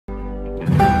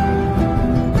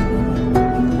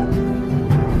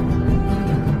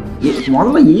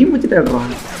முதல்ல எய்ம் வச்சுட்டு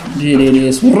ஆடுறான்.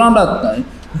 சொல்றான்டா.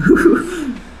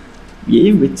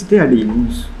 எய்ம் வச்சுட்டு அடி.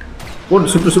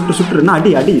 போட்டு சுட்டு சுட்டு சுட்டு என்ன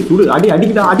அடி அடி சுடு அடி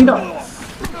அடிக்கிட்டா அடிடா.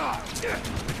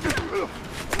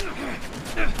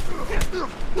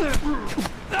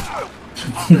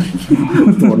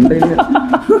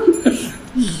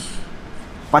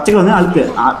 பச்சைக்கு வந்து அழுக்கு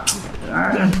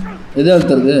எது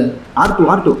அழுத்துறது? R2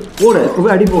 போடு இப்போ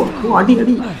போய் அடி போ அடி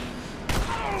அடி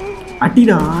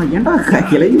அடிடா. ஏன்டா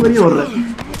கிளவி வரையும் வர்ற?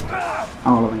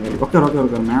 அவ்வளோதாங்க. ஓகே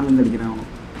மேலேருந்து அடிக்கிறேன்.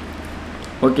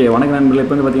 ஓகே வணக்கம் நண்பர்களே.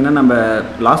 இப்போ வந்து பார்த்திங்கன்னா நம்ம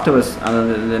லாஸ்ட் அவர்ஸ்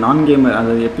அதாவது நான் கேமர்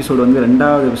அதாவது எபிசோடு வந்து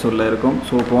 2வது எபிசோடில் இருக்கும்.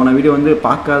 ஸோ போன வீடியோ வந்து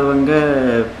பார்க்காதவங்க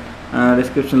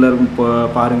டிஸ்கிரிப்ஷனில் இருக்கும்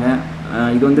பாருங்கள்.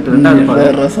 இது வந்துட்டு 2வது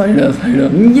பாருங்க.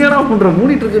 இங்கேடா பண்ணுற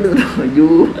மூடிட்டு இருக்குது. ஐயோ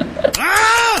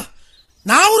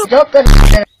நான் ஒரு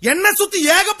என்ன சுத்தி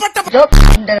ஏகப்பட்ட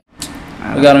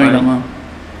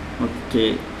ஓகே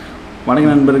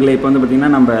வணக்கம் நண்பர்களே. இப்போ வந்து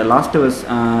பார்த்திங்கன்னா நம்ம லாஸ்ட் அவர்ஸ்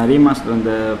ரீமாஸ்டர்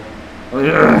அந்த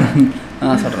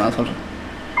சொல்கிறேன்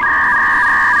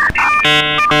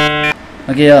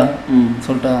ஓகேயா?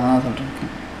 சொல்லிட்டா? சொல்கிறேன்.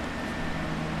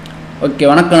 ஓகே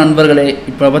வணக்கம் நண்பர்களே.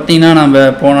 இப்போ பார்த்தீங்கன்னா நம்ம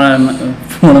போன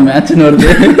மேட்ச்னு வருது.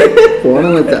 போன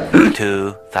மேட்சா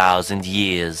 2000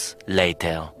 years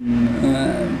later.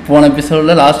 போன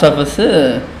எபிசோடில் last of us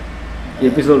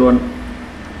episode 1.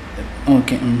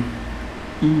 Okay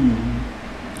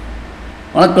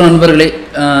வணக்கம் நண்பர்களே.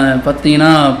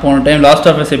 பார்த்தீங்கன்னா போன time last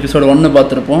of us episode 1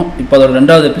 பார்த்துருப்போம். இப்போ அதோட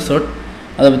 2வது எபிசோட்.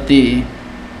 அதை பற்றி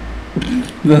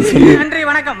நன்றி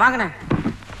வணக்கம் வாங்கினேன்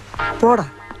போடா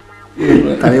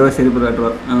தலைவர் சரி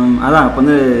காட்டுவார். அதான் இப்போ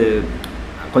வந்து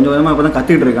கொஞ்சம் கொஞ்சமாக இப்போ தான்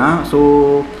கற்றுக்கிட்டு இருக்கான். ஸோ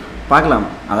பார்க்கலாம்.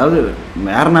 அதாவது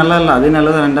வேறு நல்லா இல்லை அதே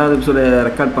நல்லா தான் 2வது எபிசோடு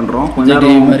ரெக்கார்ட் பண்ணுறோம்.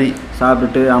 கொஞ்சம் மாதிரி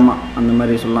சாப்பிட்டுட்டு ஆமாம் அந்த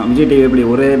மாதிரி சொல்லலாம். விஜய் டிவி எப்படி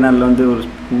ஒரே நாளில் வந்து ஒரு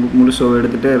முழு ஷோ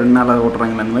எடுத்துகிட்டு 2 நாளாக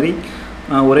ஓட்டுறாங்களே அந்த மாதிரி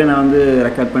ஒரே நாள் வந்து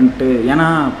ரெக்கார்ட் பண்ணிட்டு, ஏன்னா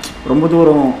ரொம்ப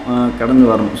தூரம் கடந்து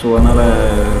வரணும். ஸோ அதனால்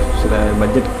சில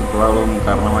பட்ஜெட் ப்ராப்ளம்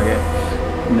காரணமாக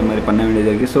இந்த மாதிரி பண்ண வேண்டியது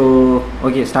இருக்குது. ஸோ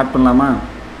ஓகே ஸ்டார்ட் பண்ணலாமா?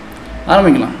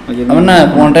 ஆரம்பிக்கலாம். ஓகே என்ன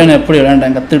போன டைம் எப்படி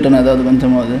விளையாண்டேன் கற்றுக்கிட்டேன்னு ஏதாவது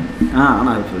கொஞ்சமாவது?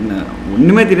 ஆனால்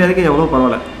ஒன்றுமே தெரியாதுக்கு எவ்வளோ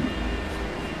பரவாயில்ல.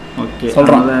 ஓகே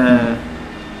சொல்கிறேன். அதை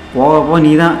போக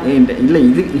நீ தான் இல்லை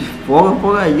இது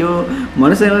போக ஐயோ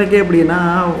மனுஷங்களுக்கே எப்படின்னா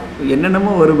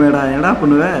என்னென்னமோ வருமேடா என்னடா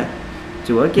பண்ணுவேன்.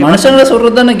 ஓகே மனுஷங்களே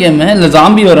சொல்கிறது தானே கேமு. இல்லை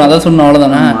ஜாம்பி வரும் அதான் சொன்ன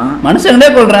அவ்வளோதானே. மனுஷங்களே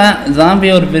கொள்கிறேன்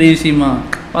ஜாம்பியை ஒரு பெரிய விஷயமா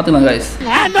பார்த்துக்கலாம் காய்ஸ்.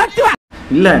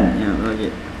 இல்லை ஓகே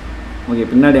ஓகே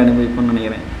பின்னாடி அனுபவிப்போன்னு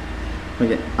நினைக்கிறேன்.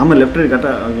 ஓகே ஆமாம் லெஃப்ட் ரைட்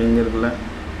கரெக்டாக ஓகே இங்கே இருக்குல்ல.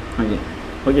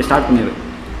 ஓகே ஸ்டார்ட் பண்ணிடு.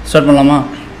 ஸ்டார்ட் பண்ணலாமா?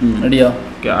 ரெடியா?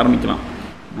 ஓகே ஆரம்பிக்கலாம்.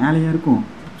 மேலேயா இருக்கும்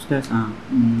ஸ்டேஸ்.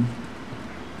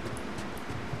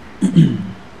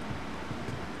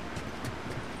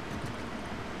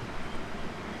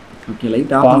 Okay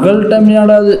light off. பகல் டைம்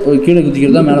ஆடாது. கீழே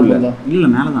குதிக்கிறது தான் மேலே போகுதா? இல்லை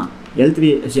மேலே தான் L3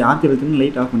 R3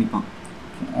 light off பண்ணிப்பான்.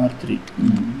 R3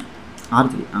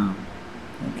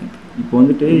 okay. இப்போ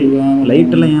வந்துட்டு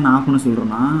லைட்டெல்லாம் ஏன் ஆஃப் பண்ண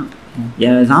சொல்கிறேன்னா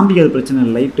ஜாம்பிக்கு அது பிரச்சனை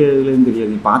இல்லை. லைட்டுலேயும்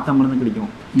தெரியாது. நீ பார்த்தா மட்டும் தான்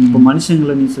கிடைக்கும். இப்போ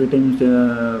மனுஷங்களை நீ சில டைம்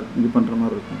இது பண்ணுற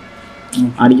மாதிரி இருக்கும்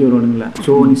அடிக்க வருவானுங்கள.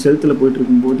 ஸோ நீ செல்த்தில் போயிட்டு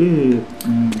இருக்கும்போது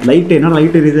லைட்டு என்ன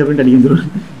லைட் எரியுது அப்படின்ட்டு அடிக்க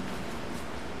வந்துடுவேன்.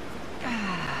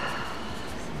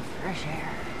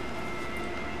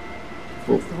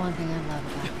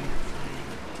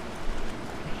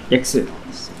 X.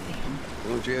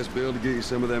 Don't you ask Bill to get you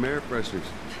some of them air fresheners?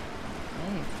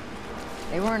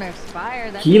 They weren't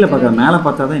expired. கீழே பார்க்க மேலே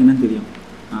பார்த்தா தான் என்னன்னு தெரியும்.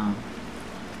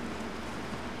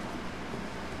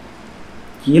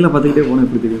 கீழே பார்த்துக்கிட்டே போனால்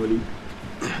எப்படி தெரியும் வழி?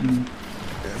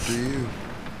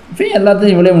 இப்போ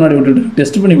எல்லாத்தையும் இவ்வளோ முன்னாடி விட்டுட்டு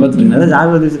டெஸ்ட் பண்ணி பார்த்துருங்க. அதான்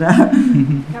ஜாப் வந்துச்சுன்னா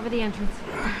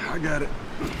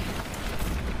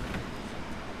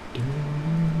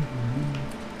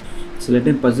சில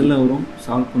டைம் பசிலாக வரும்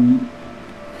சால்வ் பண்ணி.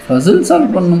 பசில்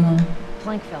சால்வ் பண்ணணுமா?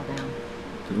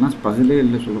 இதெல்லாம் பசிலே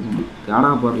இல்லை சொல்ல போனால்.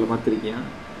 ஆடாப்பாரில் பார்த்துருக்கியா?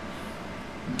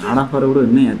 ஆடாப்பாறை கூட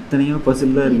இன்னும் எத்தனையோ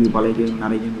பசில் தான் இருக்குது பழைய கேம்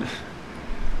நிறைய கேமில்.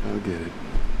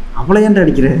 அவ்வளோ ஏன்டா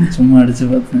அடிக்கிற? சும்மா அடித்து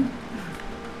பார்த்தேன்.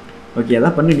 ஓகே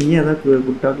எதாவது பண்ணி நீயே எதாவது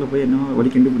குட்டாக்கில் போய் என்ன வழி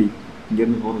கண்டுபிடி.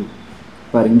 இங்கேருந்து போகிறது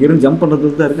பாரு. இங்கேருந்து ஜம்ப்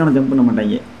பண்ணுறது தான் இருக்குது ஆனால் ஜம்ப் பண்ண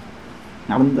மாட்டாங்க.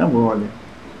 நடந்து தான் போவாங்க.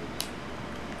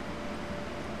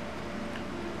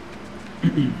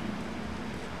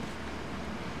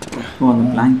 அந்த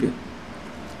பிளாங்க்கு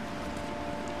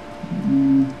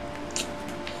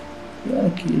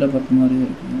கீழே பார்த்த மாதிரியே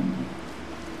இருக்கு.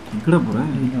 எங்கடா போகிற?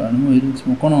 அனுபவம் இருந்துச்சு.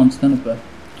 முக்கோணம் வந்துச்சு தானே இப்போ.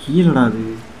 கீழடா அது.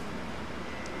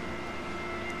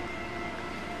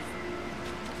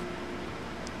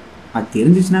 அது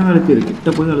தெரிஞ்சிச்சுன்னா அழுத்திடு.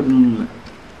 கிட்ட போய் அழுத்தணும் இல்லை.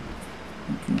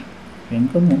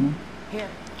 எங்கே போகணும்?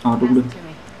 அவர்கிட்ட கொடு.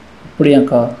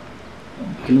 அப்படியாக்கா?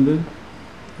 கிளம்பு.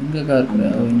 எங்கக்கா இருக்கிற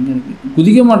இங்கே இருக்கு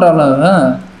குதிக்க மாட்டாளா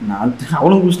நான்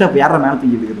அவளும் குடிச்சிட்டா அப்போ யாரா மேலே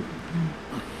தூக்கி இருக்கிறது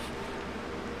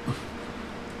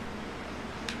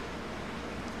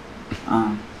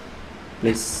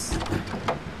please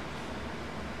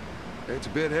It's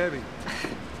a bit heavy.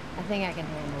 I think I can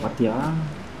handle it. பார்த்தியா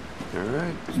All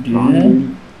right.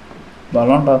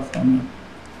 பலோண்டா சாமி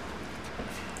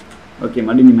ஓகே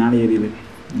மறுபடியும் நீ மேலே ஏறிடு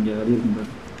இங்கே வெளியே இருக்கும்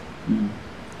பாரு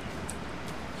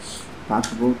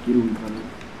பார்த்து போ கீழே விழுந்துறாரு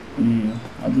ஐயோ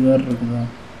அது வேறு இருக்குதா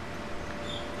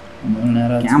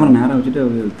நேரம் கேமரா நேரம் வச்சுட்டு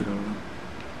அப்படியே எடுத்துருவாங்க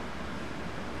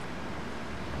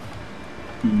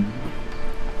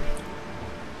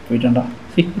போயிட்டான்டா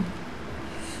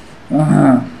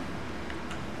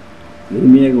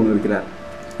பெருமையாக ஒன்று இருக்கிறார்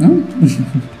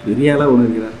பெரியாளாக ஒன்று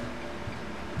இருக்கிறார்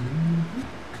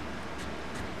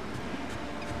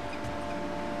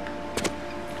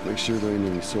Make sure there ain't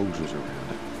any soldiers around.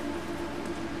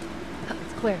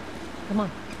 It's clear. Come on.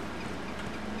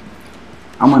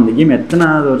 ஆமாம் இந்த கேம்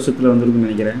எத்தனாவது வருஷத்தில் வந்திருக்குன்னு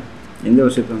நினைக்கிறேன் எந்த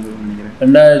வருஷத்தில் வந்திருக்குன்னு நினைக்கிறேன்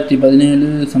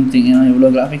 2017 சம்திங் ஏன்னா இவ்வளோ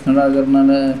கிராஃபிக்ஸ் நல்லா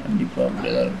இருக்கிறதுனால கண்டிப்பாக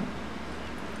அப்படியே தான் இருக்கும்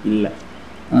இல்லை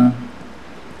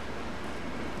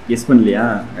கெஸ் பண்ணலையா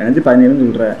 2017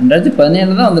 சொல்கிறேன்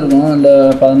 2017 தான் வந்திருக்கும் இல்லை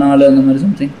 14 அந்த மாதிரி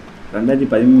சம்திங்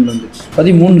 2013 வந்துச்சு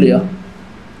 13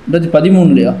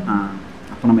 2013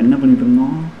 அப்போ நம்ம என்ன பண்ணிட்டு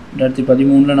இருந்தோம்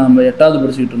 2013 நம்ம 8வது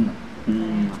படிச்சுக்கிட்டு இருந்தோம்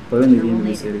அப்போவே இந்த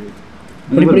கேம் சரி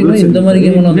இந்த மாதிரி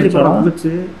கேம்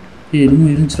என்னமோ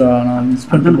இருந்துச்சுடா நான் மிஸ்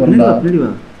பண்ணிட்டு போறேன்டா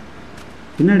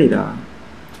பின்னாடிடா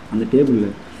அந்த டேபிள்ல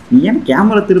நீ ஏன்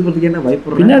கேமரா திருப்பறதுக்கு என்ன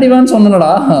பயப்படுற பின்னாடி வான்னு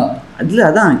சொன்னலடா அதுல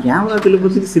அதான் கேமரா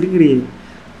திருப்பறதுக்கு சிரிக்கிறியே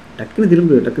டக்குன்னு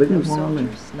திரும்ப டக்குன்னு போனால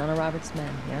None of Robert's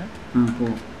men, yeah? போ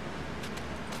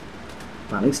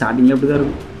பழைய ஸ்டார்டிங்ல அப்படிதான்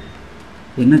இருக்கும்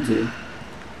என்னாச்சு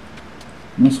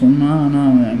நான் சொன்னா ஆனா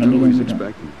Nobody's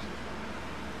expecting us.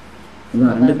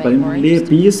 அதான் 2013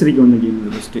 PS3க்கு வந்த கேம்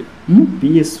இது ஃபர்ஸ்ட்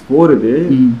PS4 இது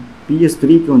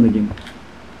PS3க்கு வந்த கேம்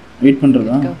வெயிட்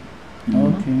பண்றதா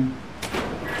okay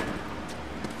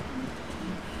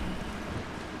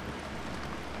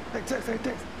Hey,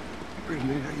 Tex. Hey,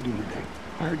 man, how you doing today?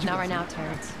 I heard you. Not right now,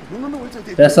 Terrence. No, it's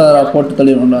பேசாதடா போட்டு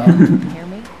தள்ளிடும்டா Hear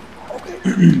me? okay.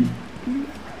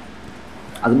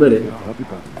 அது பேரு I'll be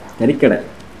back. கறிக்கடை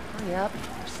Hurry up.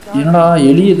 என்னடா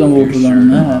எலியை தொங்க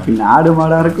விட்டுருக்கானுங்க பின்ன ஆடு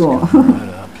மாடா இருக்கும்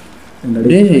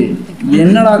டேய்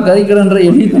என்னடா கறிக்கடைன்ற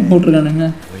எலியை தொங்க விட்டுருக்கானுங்க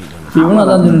இவனும்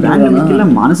அதான் சொல்லிட்டு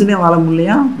மனுஷனே வாழ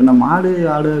முடியலையா பின்ன மாடு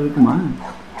ஆடு இருக்குமா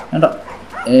ஏண்டா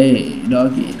ஏய்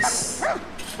டாகிஸ்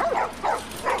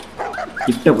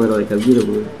கிட்ட போயிடுவாய் கல்வியில்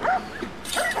போய்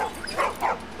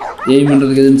எய்ம்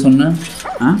பண்ணுறதுக்கு எதுன்னு சொன்னேன்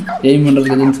எய்ம்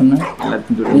பண்ணுறதுக்கு எதுன்னு சொன்னேன்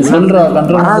எல்லாத்தையும் நீ சொல்கிறா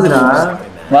கண்ட்ரோல் வராதுடா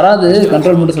வராது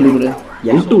கண்ட்ரோல் மட்டும் சொல்லிக் கொடு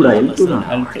L2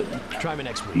 தான்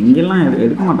இங்கெல்லாம்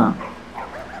எடுக்க மாட்டான்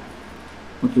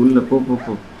ஓகே உள்ள போ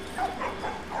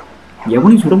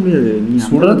எவனையும் சுட முடியாது நீ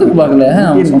சுடுறதுக்கு பார்க்கல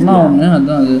அவன் சொன்னான் ஒன்று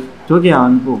அதுதான் அது ஓகே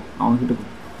அவன் போ அவன்கிட்ட போ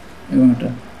இவன்கிட்ட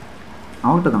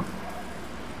அவன்கிட்ட தான்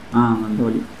அந்த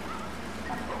வழி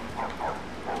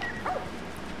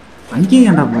அங்கேயும்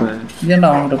ஏன்டா போற ஏன்டா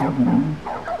அவன்கிட்ட போகணும்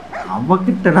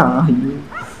அவகிட்டடா ஐயோ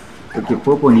ஓகே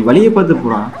போ நீ வழியை பார்த்து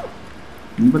போடா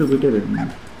நம்பர் போயிட்டே இருக்கு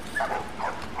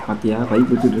பாத்தியா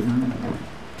பைக் வச்சுட்டு இருக்கான்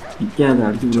நிற்காத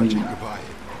அடிச்சு போடுவாங்க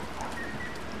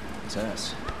Tess,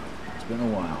 it's been a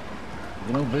while.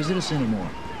 You don't visit us anymore.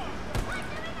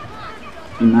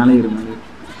 மேலே இரு மேலே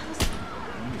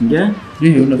இங்க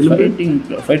ஏய் இவ்வளோ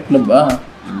fight கிளப்பா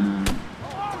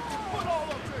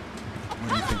Where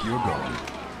do you think you're going?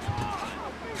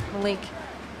 Malik,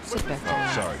 sit back there.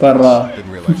 Sorry. பர்றா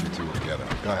Didn't realize you two were together.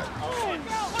 Go ahead.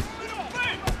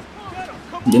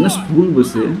 என்ன ஸ்கூல்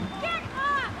பஸ்ஸு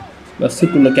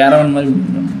பஸ்ஸுக்குள்ள கேரவன் மாதிரி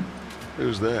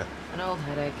Who's that? An old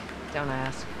headache. Don't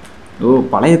ask. ஓ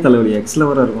பழைய தலைவலி எக்ஸில்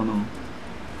வர இருக்கணும்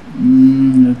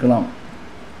இருக்கலாம்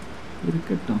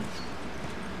இருக்கட்டும்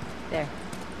There.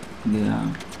 இல்லையா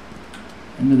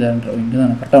எங்கே தேன்றோம் இங்கே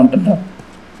தான் கரெக்டாக வந்துட்டேன்டா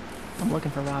I'm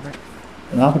looking for Robert.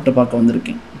 ராபர்ட்டை பார்க்க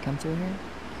வந்திருக்கேன் You come through here?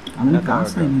 அதெல்லாம்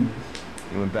காசு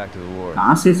He went back to the war.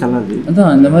 காசே செல்லாது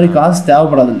அதான் இந்த மாதிரி காசு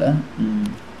தேவைப்படாதுல்ல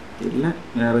இல்லை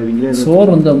வேற இவங்களே சோறு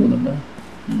வந்து போதும்ல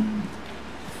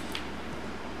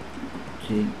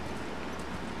சரி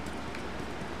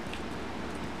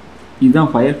இதுதான்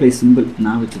ஃபயர் ஃப்ளை சிம்பிள்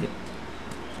நான் வச்சுக்கேன்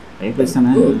ஃபயர் ஃப்ளைஸ்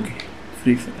தானே okay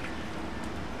free fire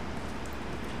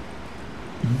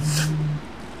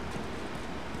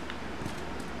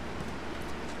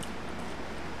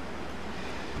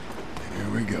Here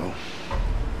we go.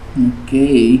 Okay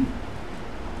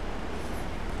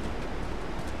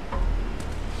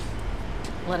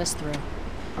Let us through.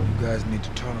 You guys need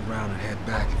to turn around and head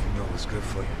back if you know what's good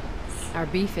for you. Our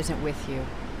beef isn't with you.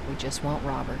 We just want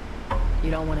Robert.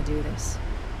 You don't want to do this.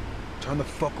 Turn the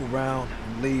fuck around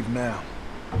and leave now.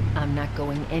 I'm not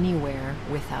going anywhere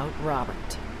without Robert.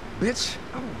 Bitch,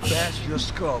 I will bash your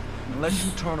skull unless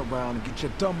you turn around and get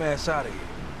your dumb ass out of here.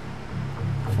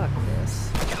 Fuck this.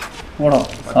 போடா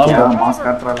okay சாப்பிடு mass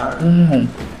காட்டுறாளா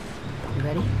You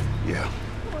ready? Yeah.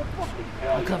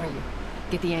 I'll cover you.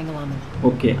 Get the angle on them.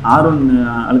 Okay R1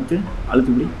 அழுத்து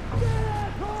இப்படி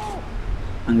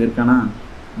அங்கே இருக்கானா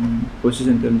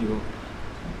position தெரிஞ்சுக்கோ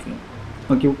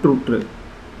okay விட்டுரு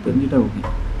தெரிஞ்சுட்டா okay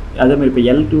அதே மாதிரி இப்போ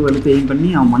L2 அழுத்து எய்ம் பண்ணி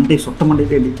அவன் சொட்ட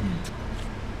மண்டையிலே அடி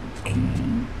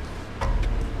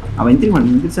அவன்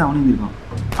எந்திரிச்சு அவனே எந்திரிப்பான்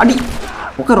அடி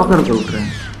உட்கார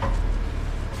விட்டுறேன்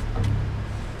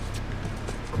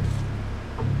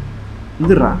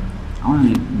எந்திரா அவன்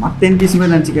மற்ற என்பிசி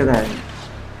மாதிரி நினச்சிக்காத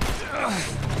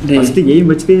ஃபஸ்ட்டு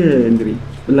எய்ம் வச்சுட்டு எந்திரி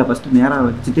இல்லை ஃபஸ்ட்டு நேராக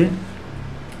வச்சுட்டு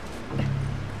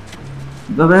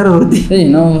இப்போ வேற வருது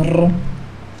நான் வர்றோம்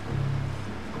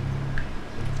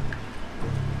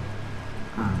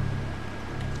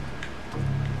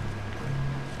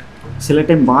சில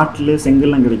டைம் பாட்டில்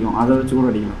செங்கல்லாம் கிடைக்கும் அதை வச்சு கூட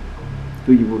அடிக்கலாம்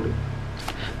தூக்கி போட்டு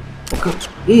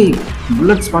ஏய்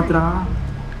புல்லட்ஸ் பார்த்துடா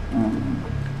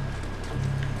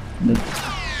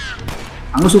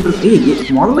அங்கே சூப்பர் ஏய்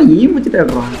முதல்ல எய்ம் வச்சுட்டு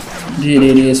ஆடுறான்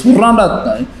சொல்கிறான்டா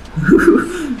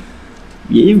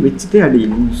எய்ம் வச்சுட்டு அடி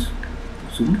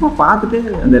சும்மா பார்த்துட்டு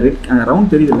அந்த ரெட்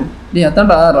ரவுண்ட் தெரியுதுல்ல டேய்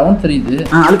அதான்டா ரவுண்ட் தெரியுது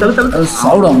அழுத்து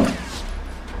சாப்பிடுவாங்க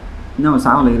இன்னும்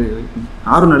சாவலை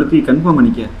R1 அழுத்தி கன்ஃபார்ம்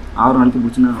பண்ணிக்க R1 அழுத்தி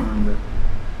பிடிச்சின்னா அந்த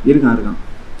இருக்கான்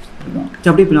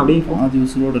அப்படியே பாதி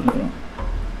உசுரோடு இருக்கிறான்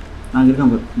நான்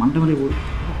இருக்கான் பாரு மண்டை மேலே போடு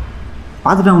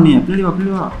பார்த்துட்டான் உன்னைய பின்னாடி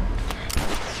வா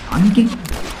அன்னைக்கு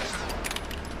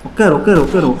உட்கார்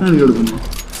எடுக்கணும்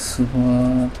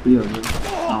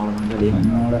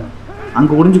அவ்வளோதான்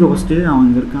அங்கே ஒடிஞ்சுக்கோ ஃபஸ்ட்டு அவன்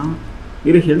இங்கே இருக்கான்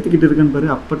ஹெல்த் கிட்ட இருக்கான்னு பாரு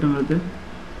அப்பட்டம் அழுத்து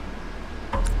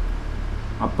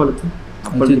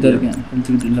அப்பழுத்து இருக்கேன்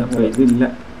ஹெல்த் இல்லை அப்போ இது இல்லை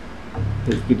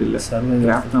ஹெல்த் கிட்ட இல்லை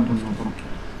கிராஃப்ட் தான் பண்ணணும் அப்புறம்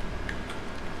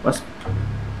ஃபஸ்ட்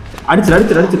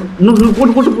அடிச்சிரு இன்னும்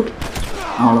போட்டு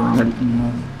அவ்வளோதான்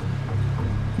அடிக்கணும்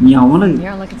நீ அவனை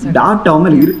டாட் அவன்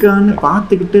மேலே இருக்கான்னு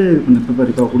பார்த்துக்கிட்டு இது பண்ண இப்போ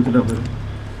பாரு கொடுத்துட்டா பாரு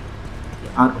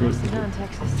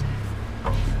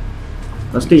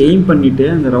ஃபஸ்ட்டு எய்ம் பண்ணிவிட்டு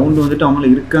அந்த ரவுண்டு வந்துட்டு அவங்கள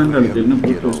இருக்கான்னு அழுத்து என்ன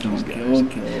போட்டு வச்சிட்டாங்க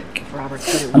ஓகே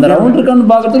அந்த ரவுண்ட்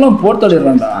இருக்கான்னு பார்க்கறதுலாம் போட்டு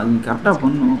தள்ளிடுறான்டா அது கரெக்டாக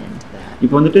பண்ணணும்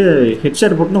இப்போ வந்துட்டு ஹெட்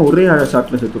ஷாட் போட்டுனா ஒரே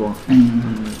ஷாட்டில் செத்துருவான்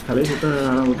தலையை சுட்ட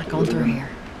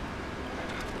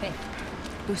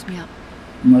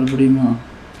மறுபடியுமா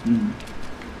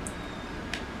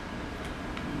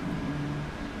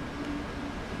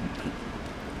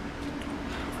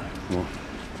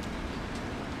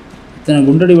இத்தனை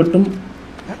குண்டடி மட்டும்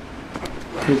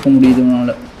தூக்க முடியுது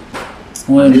உன்னால்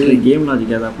கேம்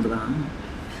லாஜிக் அது அப்படி தான்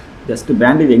ஜஸ்ட்டு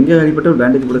பேண்டேஜ் எங்கே அடிப்பட்ட ஒரு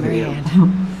பேண்டேஜ் கூட தெரியாது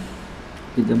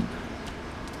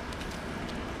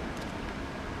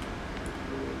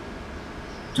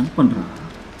ஜம்ப் பண்ணுறான்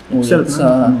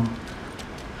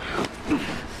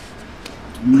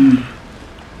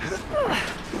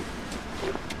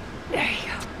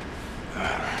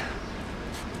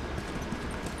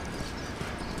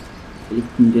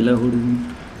இங்கெல்லாம் ஓடுது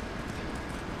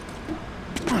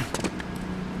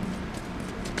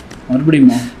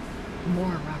மறுபடியுமா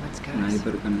நான் இப்போ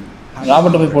இருக்கேன்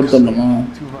ராபர்ட்டை போய் போட்டு வரணுமா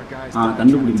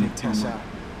கண்டுபிடிக்கணும்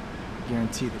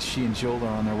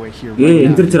ஏய்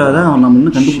எந்திரிச்சிடாதான் அவன் நம்ம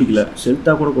இன்னும் கண்டுபிடிக்கல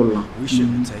செல்ட்டாக கூட கொள்ளலாம்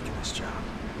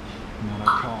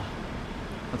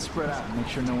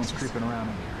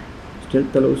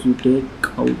stealth allows you take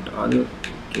out அது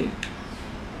ஓகே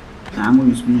ஆமோ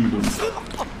யூஸ் பண்ண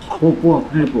முடியும் போ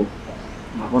அப்படியே போ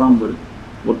அப்புறம் பாரு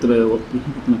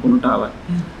ஒருத்தனை கொண்டுட்டா அவன்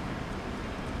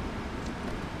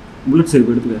புல்லட்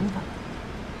சரி எடுத்துக்க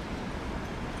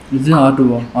இது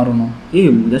ஆட்டுவா ஆறணுமா ஏய்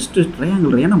ஜஸ்ட்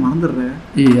ட்ரையாங்கிள் ஏன்னா மறந்துடுறேன்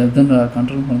ஏய் அதுதான்டா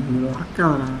கண்ட்ரோல் பண்ண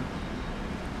மறக்காதடா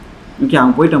ஓகே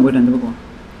அவன் போயிட்டான் இந்த பக்கம்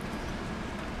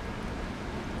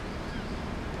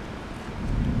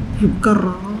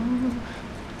உட்கார்றா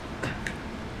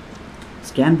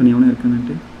ஸ்கேன் பண்ணி எவனே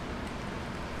இருக்கான்னுட்டு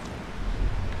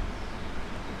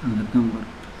அங்கே இருக்கான் பாரு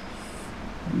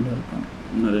உள்ள இருக்கான்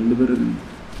இன்னும் 2 பேர் இருக்கு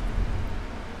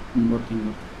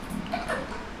ஒருத்தங்க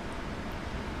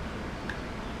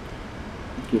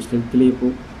ஓகே ஸ்டெல்த்லேயே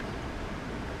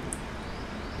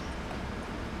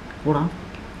போடா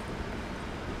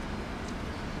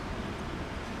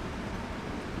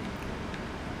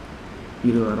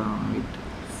இது வரான்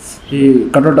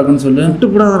கட் அவுட் டக்குன்னு சொல்லு விட்டு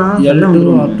கூடாதரா எல்லாம்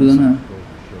தானே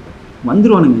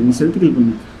வந்துருவானுங்க நீ செலுத்து கில்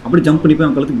பண்ணு அப்படி ஜம்ப் பண்ணி போய்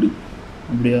அவன் கழுத்து பிடி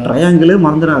அப்படியா ட்ரையாங்கிள்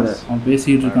மறந்துடாத அவன்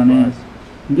பேசிகிட்டு இருக்கானே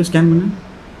இங்கே ஸ்கேன் பண்ணு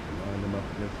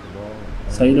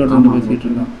சைடில் ஒருத்தன் பேசிகிட்டு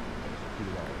இருக்கான்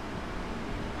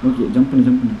ஓகே ஜம்ப்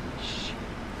பண்ணு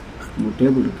உங்கள்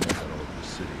டேபிள் இருக்கு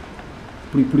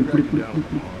புடி புடி புடி புடி புடி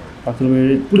புடி பக்கத்தில்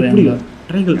போய் புடி புடி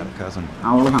ட்ரையாங்கிள்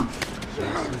அவ்வளோதான்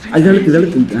அது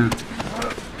அழுத்து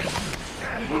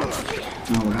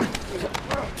அவ்வளோதான்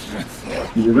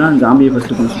இதுதான் ஜாம்பியை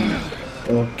ஃபஸ்ட்டு பண்ணுறாங்க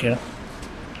ஓகே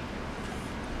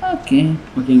ஓகே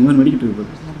ஓகே இங்கே மாதிரி மெடிக்கிட்டு இருக்கு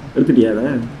எடுத்துட்டியா அதை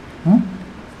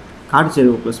காட்டு சரி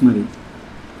ப்ளஸ் மாதிரி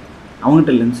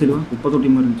அவங்ககிட்ட இல்லை சரி வா குப்பை தொட்டி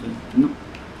மாதிரி இருந்துச்சு இன்னும்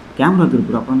கேமரா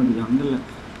திருப்புற அப்போ தான் தெரியும் அங்கே இல்லை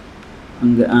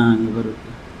அங்கே அங்கே பாரு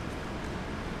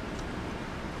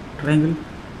ட்ரையாங்கிள்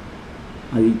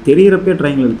அது தெரிகிறப்பே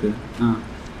ட்ரையாங்கிள் இருக்குது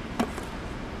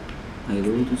அது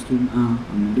ஏதோ ஜஸ்ட்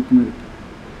அந்த நடிப்பு மாதிரி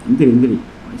எந்திரி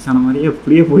வயசான மாதிரியே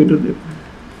அப்படியே போயிட்டுருக்கு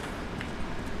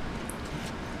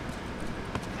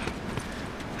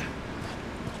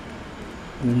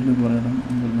வெளியில் போகிற இடம்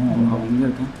அவன் எங்கே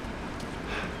இருக்கான்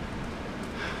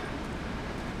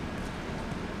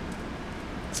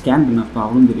ஸ்கேன் பண்ணப்பா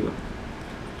அவளும் தெரியவா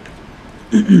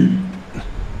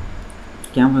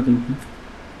கேமரா திருப்பி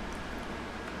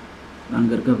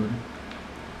அங்கே இருக்கா பாரு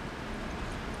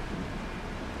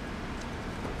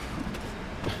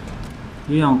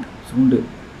அவன் சவுண்டு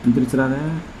எந்திரிச்சிடாத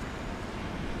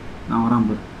நான் வரான்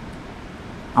பாரு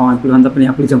அவன் இப்படி வந்தப்ப நீ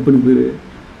அப்படி ஜம்ப் பண்ணி போயிரு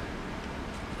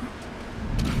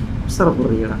அவசர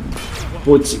போடுறீங்கடா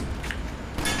போச்சு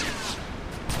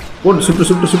போட்டு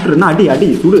சுட்டு என்ன அடி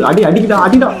சுடு அடிக்கிட்டா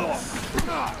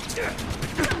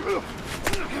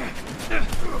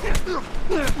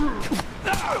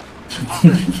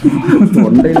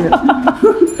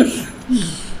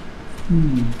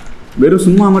வெறும்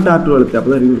சும்மா மட்டும் R2 வளர்த்து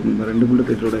அப்பதான் ரிவ்யூ இருக்கும் 2 புல்லட்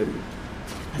பெட்ரோட இருக்கு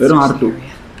வெறும்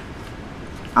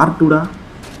R2டா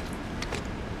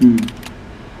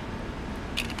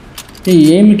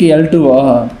ஏமிக்கு L2வா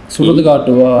சுடுறதுக்கு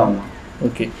R2வா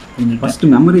ஓகே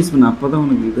ஃபஸ்ட்டு மெமரிஸ் பண்ண அப்போ தான்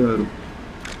உனக்கு இது வரும்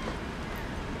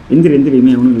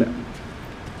எந்திரியுமே ஒன்றும் இல்லை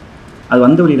அது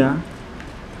வந்த வழிடா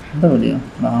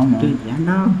ஆமாம்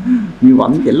ஏன்டா நீ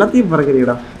வந்து எல்லாத்தையும்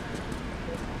பறக்கிறீடா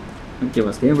ஓகே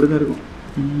ஃபஸ்ட்டே அப்படி தான் இருக்கும்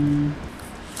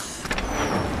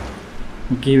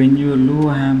okay when you low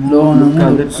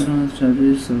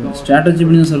strategy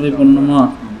பண்ணி சர்வை பண்ணணுமா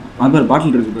அது பாரு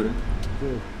பாட்டில் இருக்கு பாரு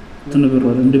எத்தனை பேர்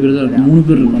 2 பேர் தான் இருக்கு 3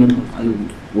 பேர் இருக்காங்க அது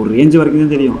ஒரு ரேஞ்ச் வரைக்கும்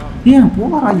தான் தெரியும் ஏன்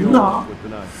போறா இருடா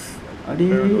அடே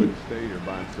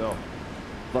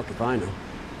Fuck if I know.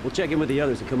 We'll check in with the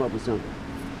others and come up with something.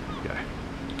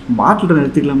 Bottle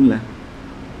எடுத்துக்கலாம்ல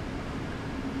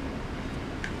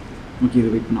okay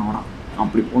இது வெயிட் பண்ண வரான்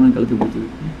அப்படி போன கழுத்து பிடிச்சது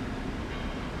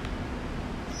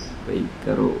வெயிட்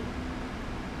கரோ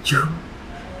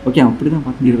ஓகே அப்படி தான்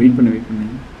பார்த்து வெயிட் பண்ண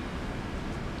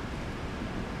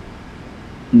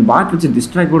இந்த பாட்டில் வச்சு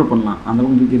டிஸ்ட்ராக்ட் கூட பண்ணலாம் அந்த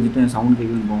பக்கம் தூக்கி எடுத்துட்டு சவுண்ட்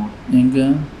கேட்குதுன்னு போவான் எங்கே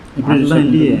இப்படிலாம்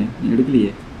இல்லையே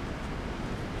எடுக்கலையே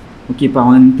ஓகே இப்போ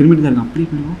அவன் திரும்பிட்டு தான் இருக்கான் அப்படியே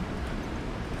பண்ணுவோம்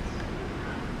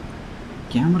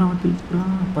கேமராவை திருப்பிடா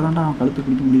அப்போ தான்டா அவன் கழுத்தை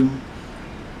பிடிக்க முடியும்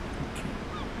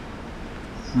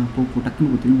போ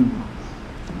டக்குன்னு திரும்பி போகிறான்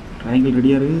ட்ரையாங்கிள்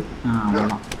ரெடியாரு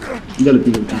அவ்வளோதான் இந்த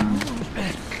எழுத்தி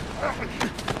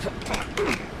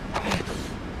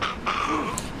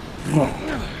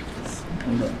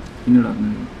என்னடா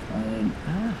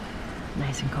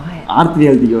R3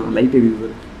 எழுதிக்கோ லைட் எரியுது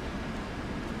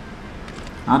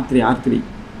R3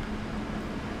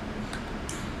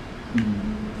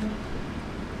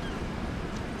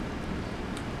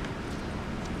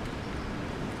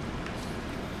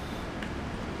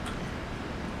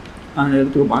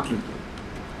 எடுத்துக்கோ பாட்டில் எடுத்து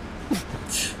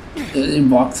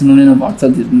பாக்ஸ்னு நான் பாக்ஸ்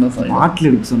எடுத்துட்டு தான் பாட்டில்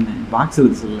எடுக்க சொன்னேன் பாக்ஸ்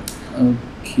எடுக்க சொல்ல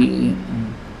ஓகே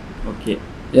ஓகே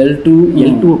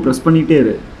L2 ப்ரெஸ் பண்ணிகிட்டே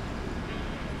இரு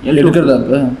எடுக்கிறதா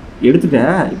இப்போ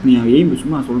எடுத்துட்டேன் இப்போ நீ எய்ம்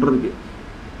சும்மா சொல்கிறதுக்கு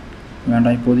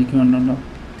வேண்டாம் இப்போதைக்கு வேண்டாம்டா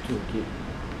ஓகே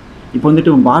இப்போ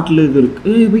வந்துட்டு உன் பாட்டில் இது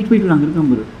இருக்கு வெயிட் அங்கே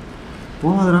இருக்கான் பாரு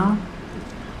போகாதரா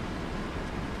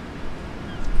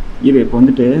இது இப்போ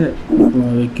வந்துட்டு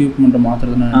எக்யூப்மெண்ட்டை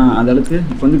மாற்றுறதுனா அது அழுத்து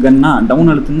இப்போ வந்து கன்னா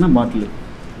டவுன் அழுத்துன்னா பாட்டில்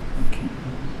ஓகே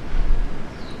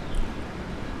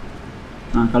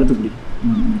கழுத்து பிடி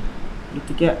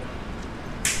எடுத்துக்க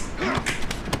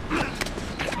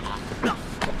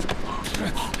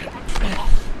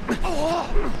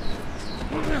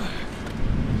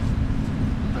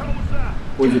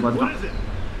போய் பார்த்துக்கலாம்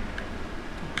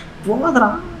போகாதரா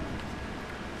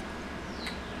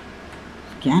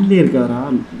ஸ்கேன்லேயே இருக்காதரா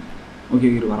ஓகே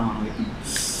வரான்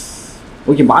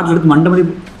ஓகே பாட்டில் எடுத்து மண்டை மாதிரி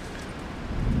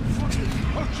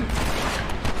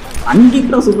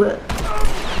அங்கேக்கிட்ட சொல்ற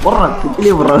போடுறா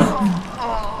குட்டிலே போடுறா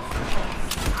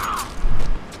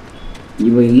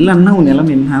இவ இல்லைன்னா உன்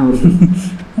நிலைமை என்ன வருது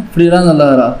அப்படிலாம்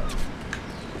நல்லாரா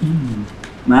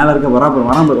மேலே இருக்க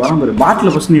வராம்பரு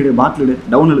பாட்டில் ஃபஸ்ட் எடு பாட்டில் எடு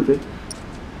டவுன் அழுத்து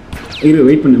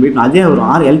வெயிட் பண்ணு அதே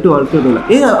வரும் L2 அழுத்து இல்லை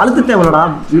அழுத்த தேவையில்லடா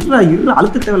இருறா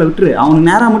அழுத்த தேவையில்ல விட்டுரு அவனுக்கு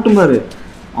நேராக மட்டும் பாரு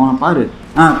அவனை பாரு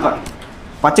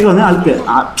பச்சை வந்து அழுத்து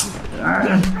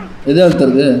எது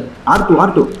அழுத்துறது?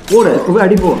 R2 போடு போய்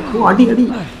அடி போ அடி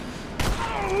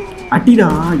அடிடா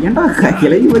ஏன்டா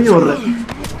கிளை வரையும் ஓடுற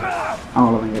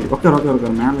அவ்வளோதான்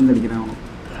உட்கார் மேலேருந்து அடிக்கிறேன் அவனும்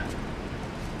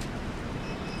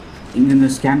இங்கேருந்து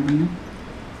ஸ்கேன் பண்ணு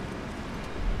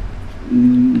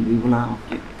இவ்வளோ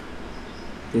ஓகே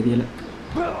தெரியல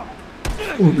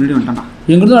பின்னாடி வந்துட்டான்டா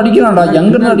எங்கிருந்து அடிக்கிறான்டா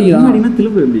எங்கிருந்து அடிக்கிறான் பின்னாடினா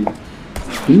திரும்ப எப்படி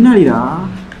பின்னாடிடா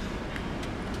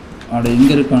அட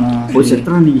எங்கே இருக்கானா போய்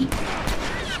செத்துறான் நீ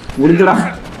முடிஞ்சடா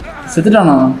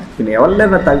செத்துட்டானா பின்ன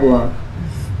எவ்வளோ தாக்குவா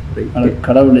அட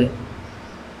கடவுளே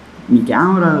நீ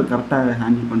கேமரா கரெக்டாக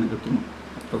ஹேண்டில் பண்ண கற்றுக்கணும்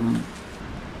அப்போ தான்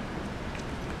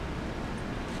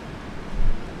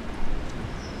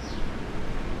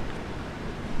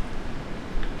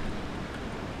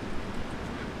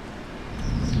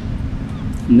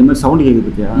இந்த மாதிரி சவுண்டு கேட்குது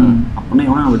பார்த்தியா அப்படின்னா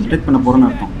எவனா அவன் டிடெக்ட் பண்ண போகிறேன்னு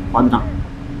அர்த்தம் பார்த்துட்டான்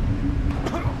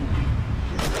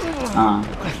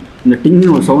இந்த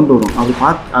டிங்னு ஒரு சவுண்டு வரும்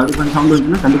அதுக்கு அந்த சவுண்டு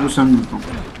வந்துச்சுன்னா கண்டுபிடிச்சான்னு அர்த்தம்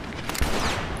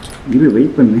இது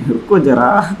வெயிட் பண்ணு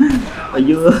கொஞ்சரா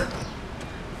ஐயோ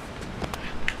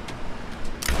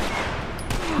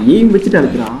ஏன் வச்சுட்டு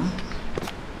அடிக்கிறான்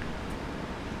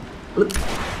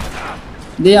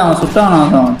அவன் சுட்டானா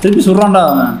அவன் திருப்பி சுடுறான்டா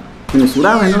அவன் இவன்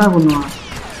சுடாம என்னடா பண்ணுவான்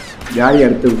காலி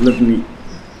அடுத்து உள்ள துணி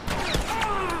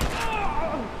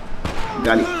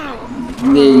காலி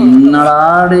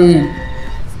என்னடாடி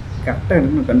கரெக்டாக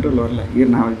இன்னும் கண்ட்ரோல் வரல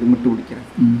நான் இது மட்டும் பிடிக்கிறேன்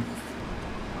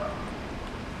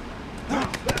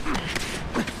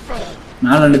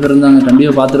மேலே 2 பேர் இருந்தாங்க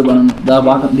கண்டிப்பாக பார்த்துருப்பானுங்க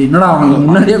பார்க்க என்னடா அவங்க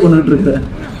முன்னாடியே கொண்டுகிட்டு இருக்கிற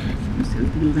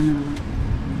செலுத்துகள் தானே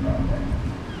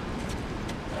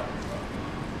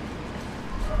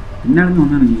பின்னாடி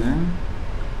ஒன்றானுங்கள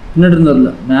பின்னாடி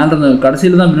இருந்ததில்ல மேலே இருந்த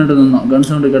கடைசியில் தான் பின்னாடி இருந்தோம் கன்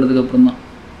சவுண்டு கிடதுக்கு அப்புறம் தான்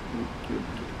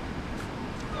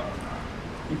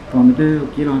இப்போ வந்துட்டு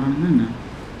கீழே வரானுங்க என்ன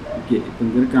ஓகே இப்போ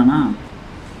இங்கே இருக்கானா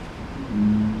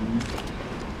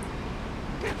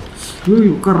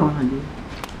உட்கார்றான் ஐயோ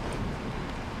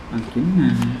அதுக்கு என்ன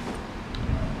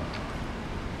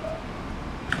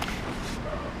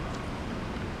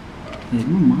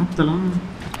என்ன மாற்றலாம்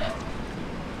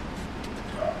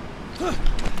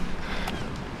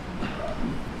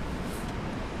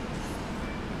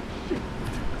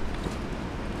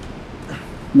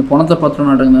இந்த பணத்தை பார்த்துட்டு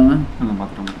நாட்டுங்க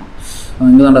பார்த்துட்டோம் அவன்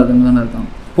இங்கே தான்டா இருக்கான்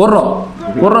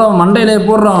போடுறோம் மண்டையிலே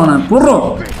போடுறோம் அவனை போடுறோம்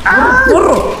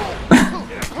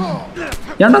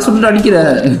ஏன்டா சுட்டு அடிக்கிற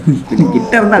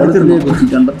கிட்ட இருந்தா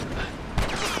அடிச்சிருந்தேன்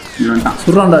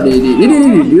சுடுறான்டா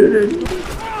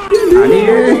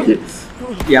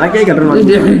எனக்கே கட்டுறோம்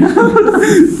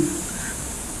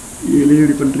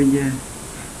எப்படி பண்றீங்க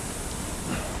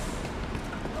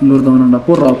இன்னொருத்தவன்டா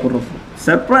போடுறோம்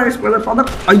சர்ப்ரைஸ்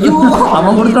ஐயோ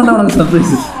அவன் கொடுத்தான்டா அவனுக்கு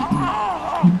சர்ப்ரைஸ்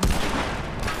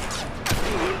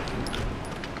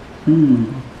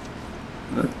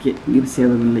ஓகே இது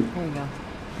சேதமில்லை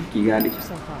காலி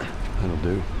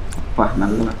அப்பா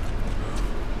நல்லா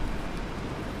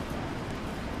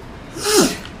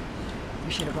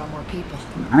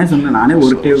நானே சொன்னேன் நானே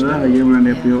ஒரு டேவ் தான் ஐயோ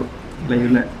எப்பயோ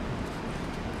லைவ்ல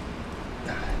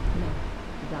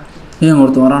ஏன்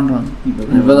ஒருத்தன் வரான்றான்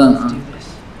இப்போதான்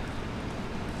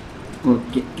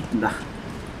ஓகே இந்தா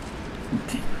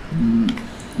ஓகே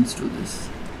let's do this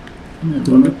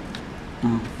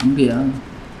அங்கேயா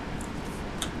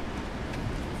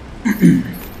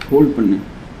ஹோல்ட் பண்ணு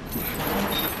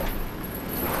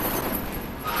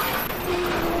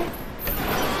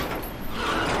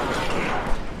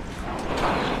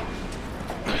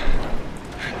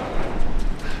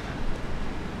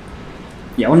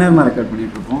எவ்வளோ நேரமாக ரெக்கார்ட்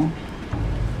பண்ணிட்டு இருக்கோம்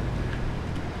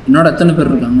என்னோட எத்தனை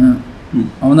பேர் இருக்காங்க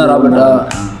அவன் தான் ராபர்ட்டா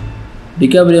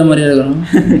டிகாப்ரியோ மாதிரியே இருக்கான்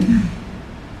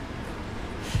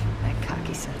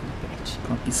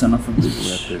son of a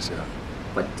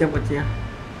bitch பச்சையா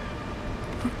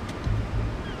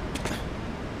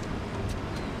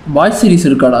பாய் சீரிஸ்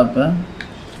இருக்காடா இப்போ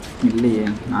இல்லையே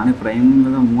நானே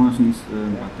ப்ரைமில் தான் 3 சீரிஸ்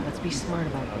பார்த்தேன்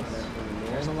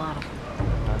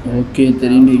ஓகே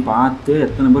தெரியுண்டி பார்த்து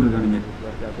எத்தனை பேர் இருக்கானுங்க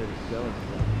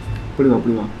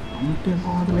அப்படி வா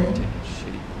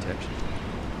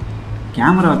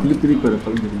கேமரா திருப்பி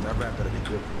பழுது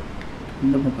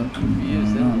இந்த பக்கம்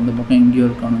அந்த பக்கம் எங்கேயோ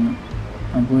இருக்கானுங்க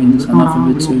அப்போ இந்த son of a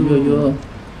bitch ஐயோ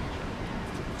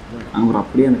அவங்க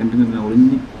அப்படியே அந்த கண்டெய்னர்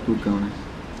ஒளிஞ்சு தூக்கவனை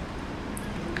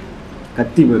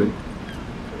கத்தி பேர்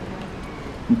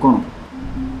முக்கோணம்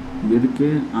எதுக்கு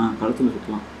கழுத்தில்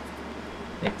சுற்றலாம்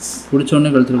எக்ஸ்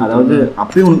பிடிச்சோடனே கழுத்தில் அதாவது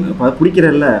அப்பயும்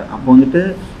பிடிக்கிறல்ல அப்போ வந்துட்டு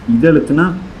இது அழுத்துனா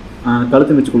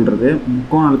கழுத்தை வச்சு கொள்வது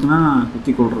முக்கோணம் அழுத்துனா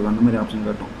குத்தி கொள்வது அந்த மாதிரி ஆப்ஷன்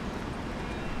காட்டும்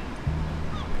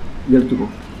இது எடுத்துக்கோ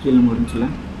கீழே முடிஞ்சில்ல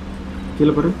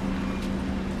கீழே பாரு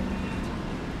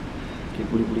ஓகே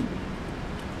புடி புடி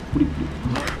புடி புடி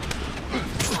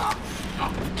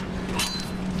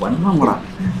பண்ணாமடா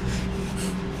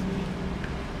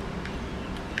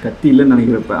கத்தி இல்லைன்னு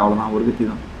நினைக்கிறப்ப அவ்வளோதான் ஒரு கத்தி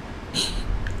தான்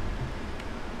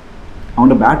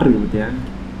அவன்கிட்ட பேட் இருக்கு பத்தியா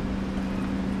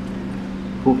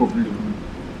போ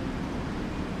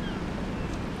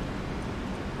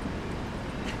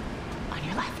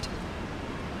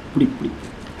புடி புடி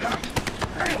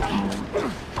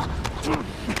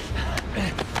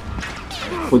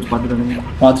கொஞ்சம்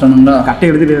பார்த்துட்டானுங்களா கட்டை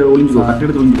எடுத்துட்டு ஒளிஞ்சுக்கோ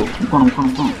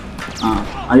உட்காணும்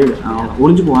அது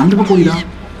ஒளிஞ்சுக்கோ அந்த பக்கம் போயிடா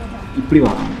இப்படி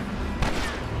வரான்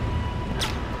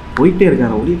போயிட்டே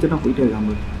இருக்காரு ஒளிச்சுட்டா போயிட்டே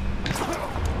இருக்கான்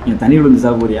என் தண்ணி விழுந்து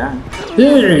சாப்பிட போறியா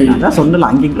அதான் சொன்னல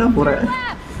அங்கெங்கெல்லாம் போற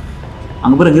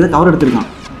அங்கே போகிற இங்கே தான்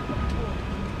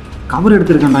கவர்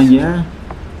எடுத்திருக்கான்டா இங்கே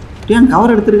ஏன்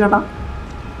கவர் எடுத்திருக்காண்டா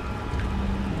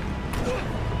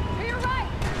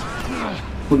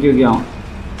ஓகே அவன்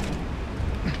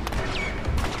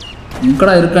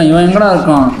எங்கடா இருக்கான் இவன் எங்கடா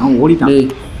இருக்கான் அவன் ஓடிட்டான்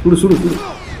சுடு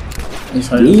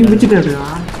நீ வச்சுட்டா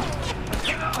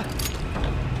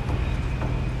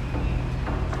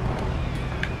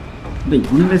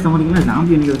இவங்களே சமாளிக்கலாம்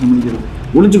சாம்பி என்கிற சமாளிக்கிறது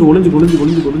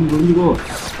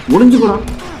ஒளிஞ்சுக்கோடா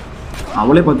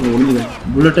அவளே பார்த்து ஒளிஞ்சுக்க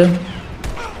புல்லட்டு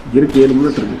இருக்கு 7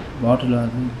 புல்லட் இருக்கு பாட்டில்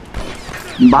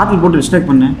அது பாட்டில் போட்டு டிஸ்ட்ராக்ட்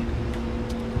பண்ணேன்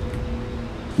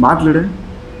பாட்டில் எடு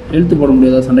எழுத்து போட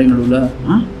முடியாதா சண்டை நடுவில்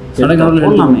சண்டை நடுவில்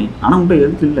போடலாமே ஆனால் உங்கள்கிட்ட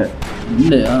எழுத்து இல்லை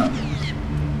இல்லையா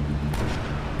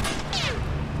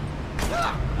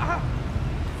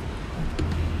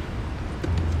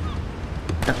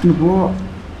டக்குன்னு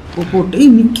போ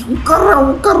டேய் நிக்கி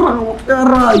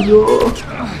உட்கார்றா ஐயோ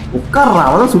உட்கார்றா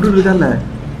அவதான் சுட்டுட்டு இருக்கால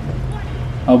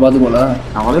அவ பார்த்து போல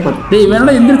அவளே பார்த்து டேய்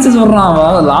வேணா எந்திரிச்சு சொல்றான் அவ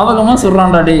லாவகமா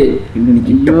சொல்றான்டா டேய் இன்னும்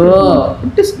நிக்கி ஐயோ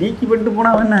விட்டு ஸ்னீக்கி பண்ணிட்டு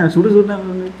போனா என்ன சுடு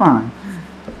நிற்பான்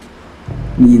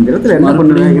நீ இந்த இடத்துல என்ன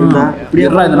பண்ணுவ இருந்தா இப்படி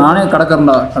இது நானே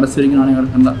கடக்கறேன்டா கடைசி வரைக்கும் நானே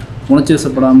கடக்கறேன்டா உணர்ச்சி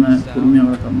வசப்படாம பொறுமையா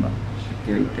கடக்கறேன்டா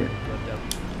ரைட்டு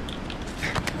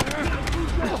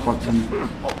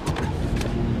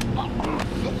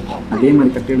அதே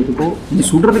மாதிரி கட்டை எடுத்துக்கோ நீ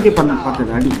சுடுறதுக்கே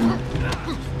பார்க்குறது அடி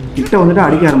கிட்ட வந்துட்டு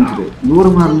அடிக்க ஆரம்பிச்சுது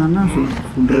தூரமாக இருந்தான்னா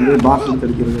சுடுறது பாட்டில்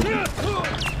அடிக்கிறது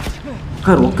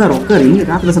உட்கார் எங்கே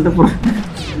காற்றுல சண்டை போகிறேன்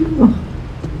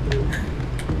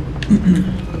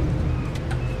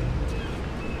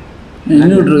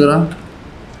என்ன விட்டுருக்குறான்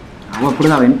அவன்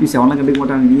அப்படிதான் அவன் என்பிசி அவன்லாம் கண்டுக்க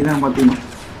மாட்டான் நீ தான் பார்த்துக்கணும்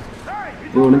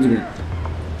ஒழிஞ்சுக்க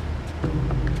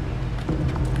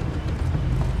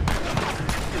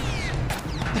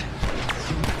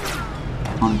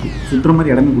அவனுக்கு சுற்றுற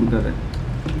மாதிரி இடமே கொடுக்காத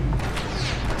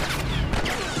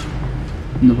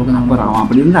இந்த பக்கம் நம்பர் அவன்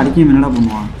அப்படி இருந்து அடிக்க என்னடா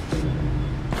பண்ணுவான்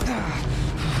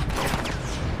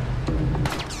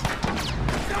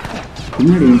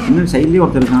பின்னாடி சைட்லேயே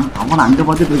ஒருத்தர் இருக்கான் அவனை அங்கே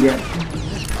பார்த்துட்டு இருக்க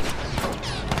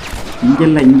இங்கே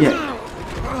இல்லை இங்கே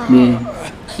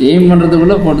எய்ம்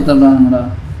பண்ணுறதுக்குள்ளே போட்டு தள்ளுறாங்கடா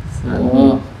ஓ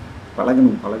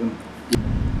பழகணும்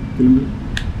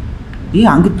திரும்பி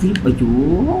அங்கே திரும்பி ஐயோ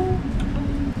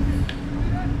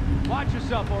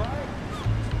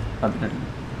பார்த்துட்டாரு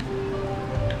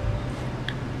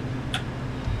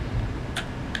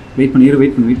வெயிட்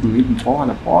பண்ணி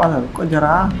போகாத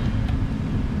கொஞ்சரா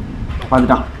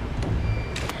பார்த்துட்டான்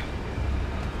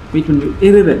வெயிட் பண்ணி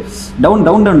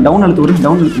டவுன்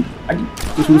அழுத்து அடி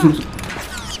சுடு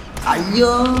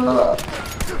ஐயோ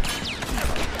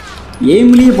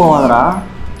எய்ம்லேயே போவாதரா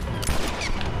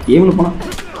எய்மில் போனா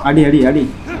அடி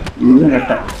இதுதான்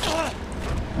கரெக்டா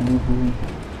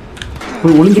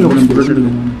போய் ஒளிஞ்சுக்க புல்லட்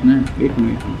எடுக்கணும் வெயிட்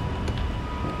பண்ணி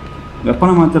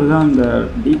வெப்பனை மாற்றுறது தான் இந்த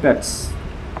டிபேக்ஸ்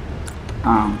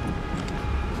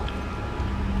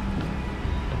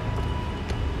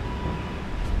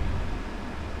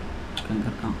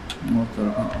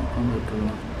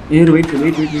வெயிட்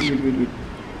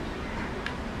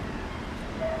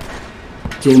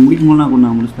சரி முடிக்கும் போது நான்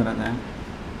கொண்டு முடிச்சு தராத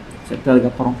செத்து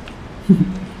அதுக்கப்புறம்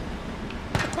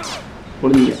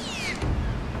பொழுதுங்க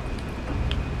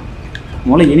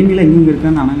முதல்ல எனிமையில் எங்கே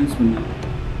இருக்கான்னு அனலைஸ் பண்ணேன்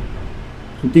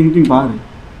சுற்றி பாரு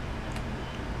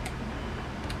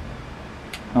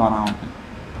வரான்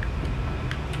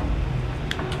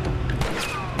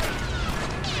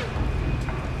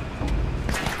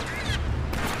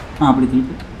அவன் அப்படி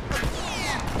திருப்பி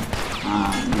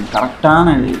கரெக்டான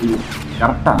இது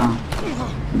கரெக்டாக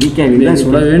வீக்காக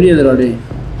சொல்ல வேண்டியதுடாடே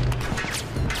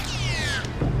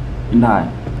ஏண்டா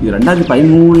இது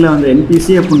 2013 வந்து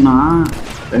என்பிசி அப்படின்னா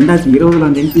 2020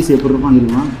 வந்து என்பிசி எப்படி இருப்பான்னு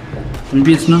தெரியுமா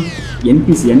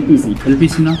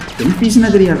என்பிசினா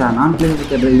தெரியாதா நான் பிளே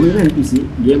கேட்டது இதுதான் என்பிசி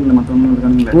கேமில் மற்றவங்க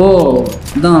இருக்கானுங்களே ஓ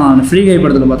இதான் நான் ஃப்ரீ கை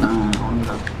படத்தில் பார்த்தேன்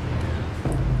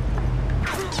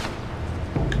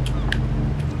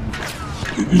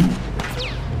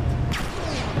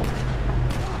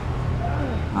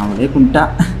அவளே குண்டா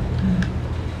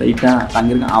ரைட்டா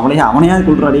தங்கிருக்கான் அவனையாவது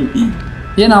கொள்றாடி.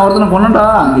 ஏன் நான் ஒருத்தனை கொண்டா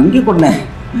எங்கே கொண்டேன்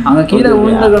அங்கே கீழே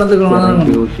உள்ள கிடந்துக்கலாம்.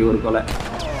 ஓகே ஒரு கொலை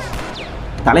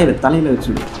தலையில்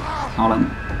வச்சுடு அவ்வளோ.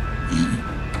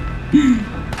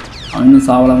 அவன் இன்னும்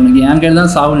சாவல. அவனுக்கு என் கையில்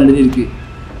தான் சாவுன்னு எழுதியிருக்கு.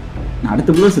 அடுத்த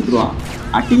புள்ள செத்துருவான்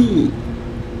அட்டி.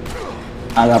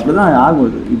 அது அப்படிதான்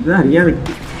ஆகும். இதுதான்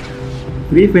ரியாலிட்டி.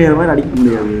 ஃப்ரீ ஃபயர் மாதிரி அடிக்க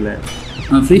முடியாது இதில்.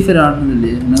 நான் ஃப்ரீ ஃபயர் ஆடினது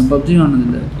இல்லையே, நான் பப்ஜியும் ஆடினது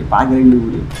இல்லை. பார்க்குறீங்களே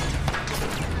முடியும்.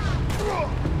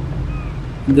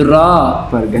 இதுரா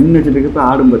இப்போ கன் வச்சுட்டு இப்போ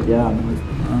ஆடும் பார்த்தியா அந்த மாதிரி.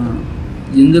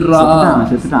 எந்திரா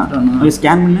செத்துட்டான்.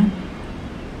 ஸ்கேன் பண்ணு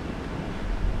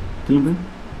திரும்ப.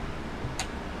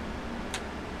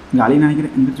 இங்கே அழி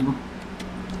நினைக்கிறேன். எந்திரிச்சு போ.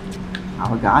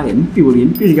 அவளுக்கு எம்பி ஒரு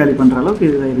எம்பிஎஸ் காலி பண்ணுற அளவுக்கு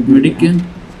இதுதான் இருக்குது. மெடிக்கு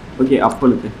ஓகே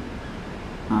அப்பளுக்கு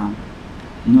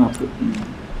இன்னும் அப்பு.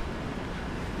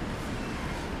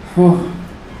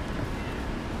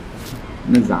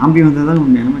 இந்த ஜாம்பி வந்தால் தான்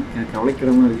உங்கள் நிலைமை கவலைக்கிற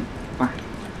மாதிரி இருக்குப்பா.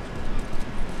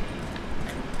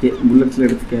 ஓகே புல்லட்ஸில்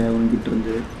எடுத்துக்க வந்துட்டு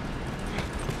இருந்து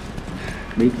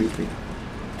வெயிட்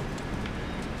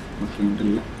ஓகே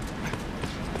இல்லை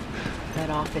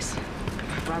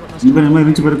இப்போ நம்ம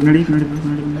இருந்துச்சு பாரு. பின்னாடி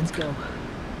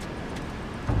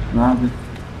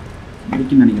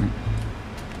முடிக்குன்னு நினைக்கிறேன்.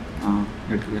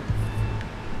 எடுத்துக்க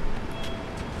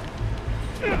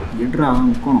எடுறா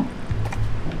முக்கணும்.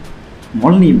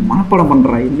 முதல்ல நீ மனப்படம்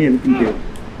பண்ணுறா என்ன எதுக்கு.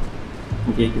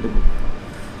 ஓகே கிட்ட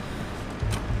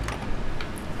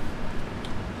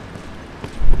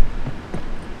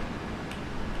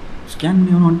ஸ்கேன்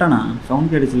பண்ணி ஒன்று வந்துட்டானா?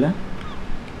 சவுண்ட் கேட்டுச்சுல?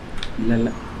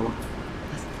 இல்லை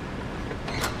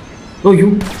ஓ யூ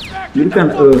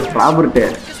இருக்கான் ராபர்ட்டு.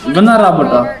 இவன் தான்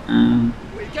ராபர்ட்டா?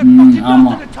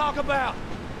 ஆமாம்.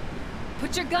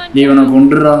 இவனை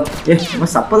கொண்டுறா.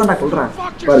 சப்பதான்டா கொள்றா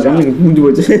பாரு. கண்ணுக்கு மூஞ்சி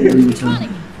போச்சு.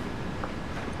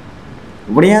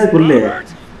 இப்படியாவது கொல்லு.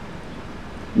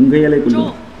 உங்கையாலே கொல்லு.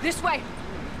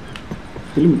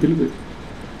 திரும்பு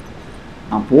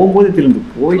நான் போகும்போது திரும்பு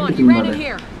போயிட்டு திரும்பாத.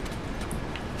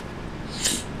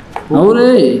 அவரு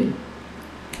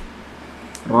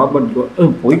ராபர்ட்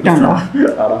போயிட்டாங்களா?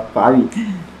 பாவி.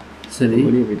 சரி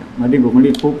வெளியே போயிட்டான்.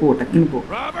 மறுபடியும் போ டக்குன்னு போ.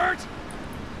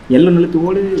 எல்லாம் நிறுத்து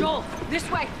ஓடு.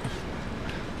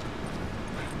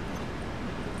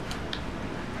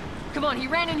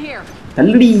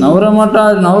 தள்ளுடி. நவர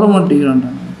மாட்டேங்கிறான்டா.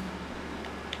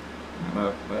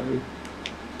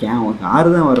 ஆறு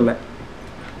தான் வரல.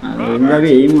 இருந்தாவே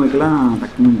எய்ம் வைக்கலாம்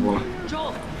டக்குன்னு போகலாம்.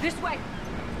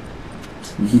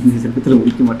 இந்த செப்பத்தில்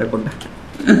முடிக்க மாட்டேன் கொண்டா.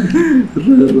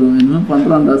 என்ன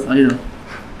பண்ணுறான்டா சாயிடா.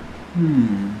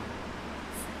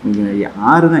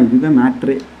 ஆறு தான். இதுதான்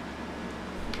மேட்ரு.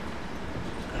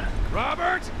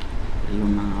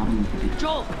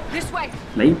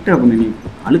 லைட்டாக பண்ண நீ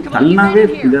தள்ளினாவே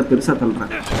இதாக பெருசாக தள்ளுற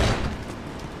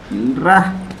இல்லா.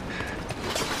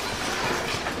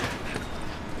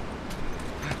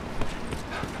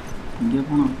 இங்கே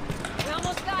போனோம்.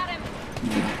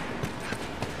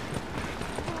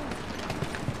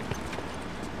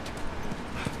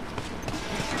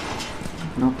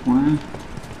 போனேன்.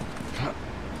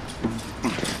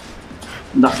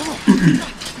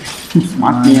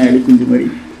 ஸ்மார்ட்னியா அடி குஞ்சு மாதிரி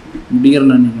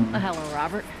முடிக்கிறேன். Hello,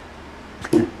 Robert.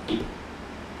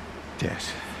 Yes.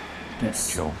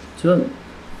 Joel. Sure.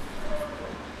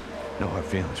 No hard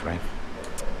feelings, right?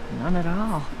 None at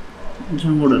all.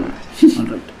 All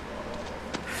right.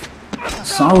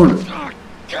 Sound.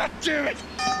 God damn it!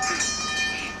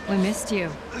 We missed you.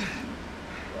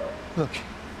 Look,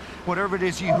 whatever it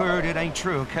is you heard, it ain't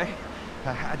true, okay?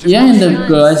 I just. Yeah, இந்த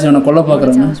guys அவனை கொல்ல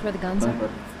பார்க்கறாங்க. Tell us where the guns are.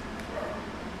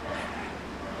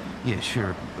 Yeah,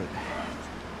 sure, but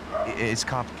it's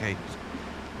complicated.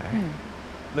 All right.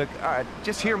 Look, all right,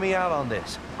 just hear me out on this.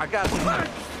 I got.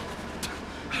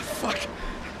 Fuck.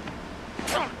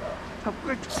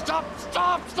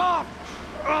 Stop!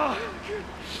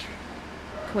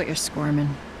 Quit your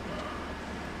squirming.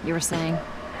 You were saying?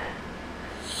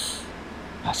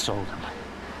 I sold him.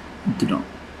 திடம்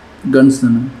guns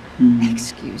தானே.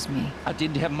 Excuse me. I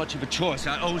didn't have much of a choice.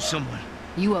 I owe someone.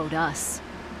 You owed us.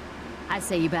 I'd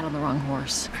say you bet on the wrong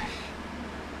horse.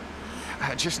 I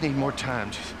just need more time.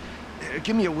 Just,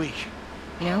 give me a week.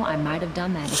 You know, I might have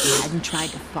done that if you hadn't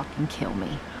tried to fucking kill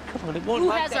me. Come on, it won't Who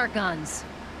like has that. our guns?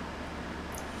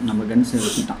 நம்ம guns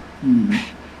எடுத்துட்டான்.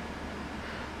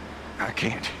 I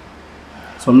can't.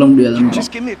 சொல்ல முடியாது.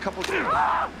 Just give me a couple.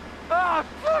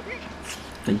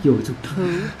 கையை வச்சுட்டான். Who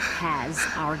has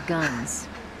our guns?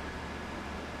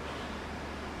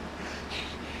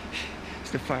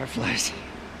 It's the Fireflies.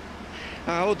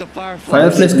 I owe the Fireflies.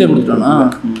 Fireflies K கொடுத்தானா?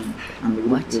 அந்த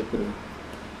What?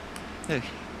 Look,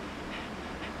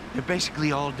 They're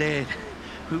basically all dead.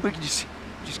 We can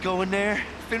just go in there,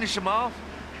 finish them off.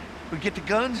 We get the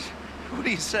guns. What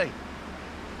do you say?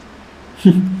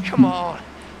 Come on.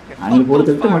 அவங்களை Fuck போட்டு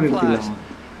those தவிர்த்து மாட்டி fireflies. எடுத்துக்கலாம்.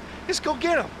 Let's go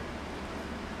get them.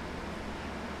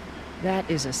 That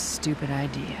is a stupid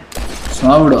idea.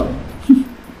 சாவுடா.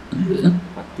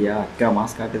 பத்தியா அக்கா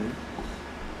mass காட்டுது.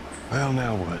 Well,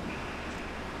 now what?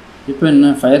 இப்போ என்ன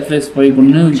ஃபயர்ஃப்ளைஸ் போய்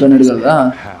கொண்டு கன் எடுக்கிறதா?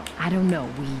 How? I don't know.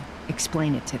 We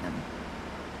explain it to them.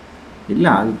 இல்ல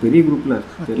அது பெரிய குரூப்ல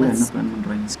தெரியல என்ன பிளான்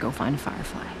பண்றாங்க. Let's go find a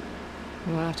firefly.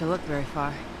 We won't have to look very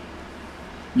far.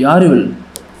 யார் இவள்?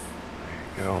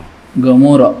 Go.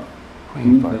 கமோரா.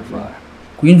 Queen Firefly.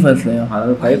 குயின் ஃபயர்ஃப்ளையா?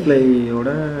 அதாவது ஃபயர்ஃப்ளையோட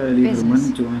லீடர் மாதிரி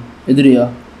வச்சுக்கோங்க. எதிரியா?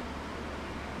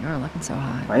 You're looking so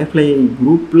hot. Firefly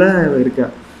குரூப்ல இருக்கா.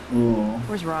 ஓ.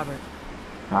 Where's Robert?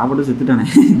 Robert செத்துட்டானே.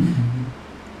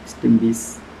 ஸ்டிம்பிஸ்.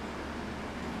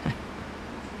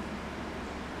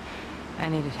 I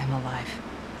needed him alive.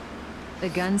 The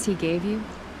guns he gave you,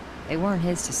 they weren't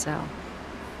his to sell.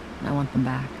 I want them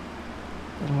back.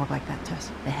 Doesn't work like that, Tess.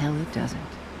 The hell it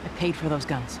doesn't. I paid for those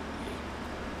guns.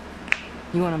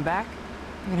 You want them back?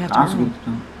 You're gonna have காசு to earn them.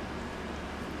 கொடுத்துட்டான்.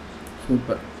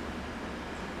 Super.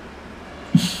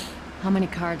 How many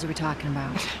cards are we talking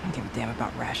about? I don't give a damn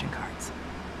about ration cards.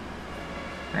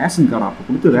 Ration card அப்போ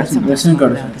கொடுத்து ration Something ration smart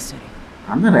card. out of the city.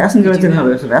 அந்த ration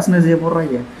card வச்சு ration செய்ய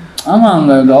போடுறாங்க. ஆமாம்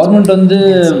அங்கே government வந்து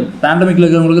பேண்டமிக்கில்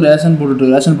இருக்கிறவங்களுக்கு ரேஷன்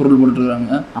ரேஷன் பொருள்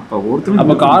போட்டுருக்காங்க. அப்போ ஒருத்தர்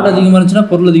அப்போ கார்டு அதிகமாக இருந்துச்சுன்னா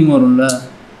பொருள் அதிகமாக வரும்ல.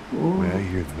 Well, I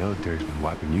hear the military's been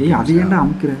wiping you ஏய் guys அது ஏன்டா out.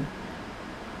 அமுக்குற?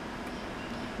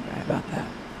 Right about that.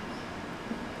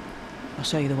 I'll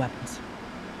show you the weapons.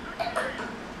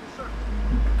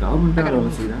 கவர்மெண்ட்டா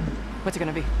வேலை செய்யுதா? What's it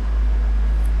gonna be?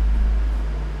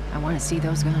 I want to see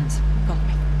those guns. Follow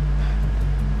me.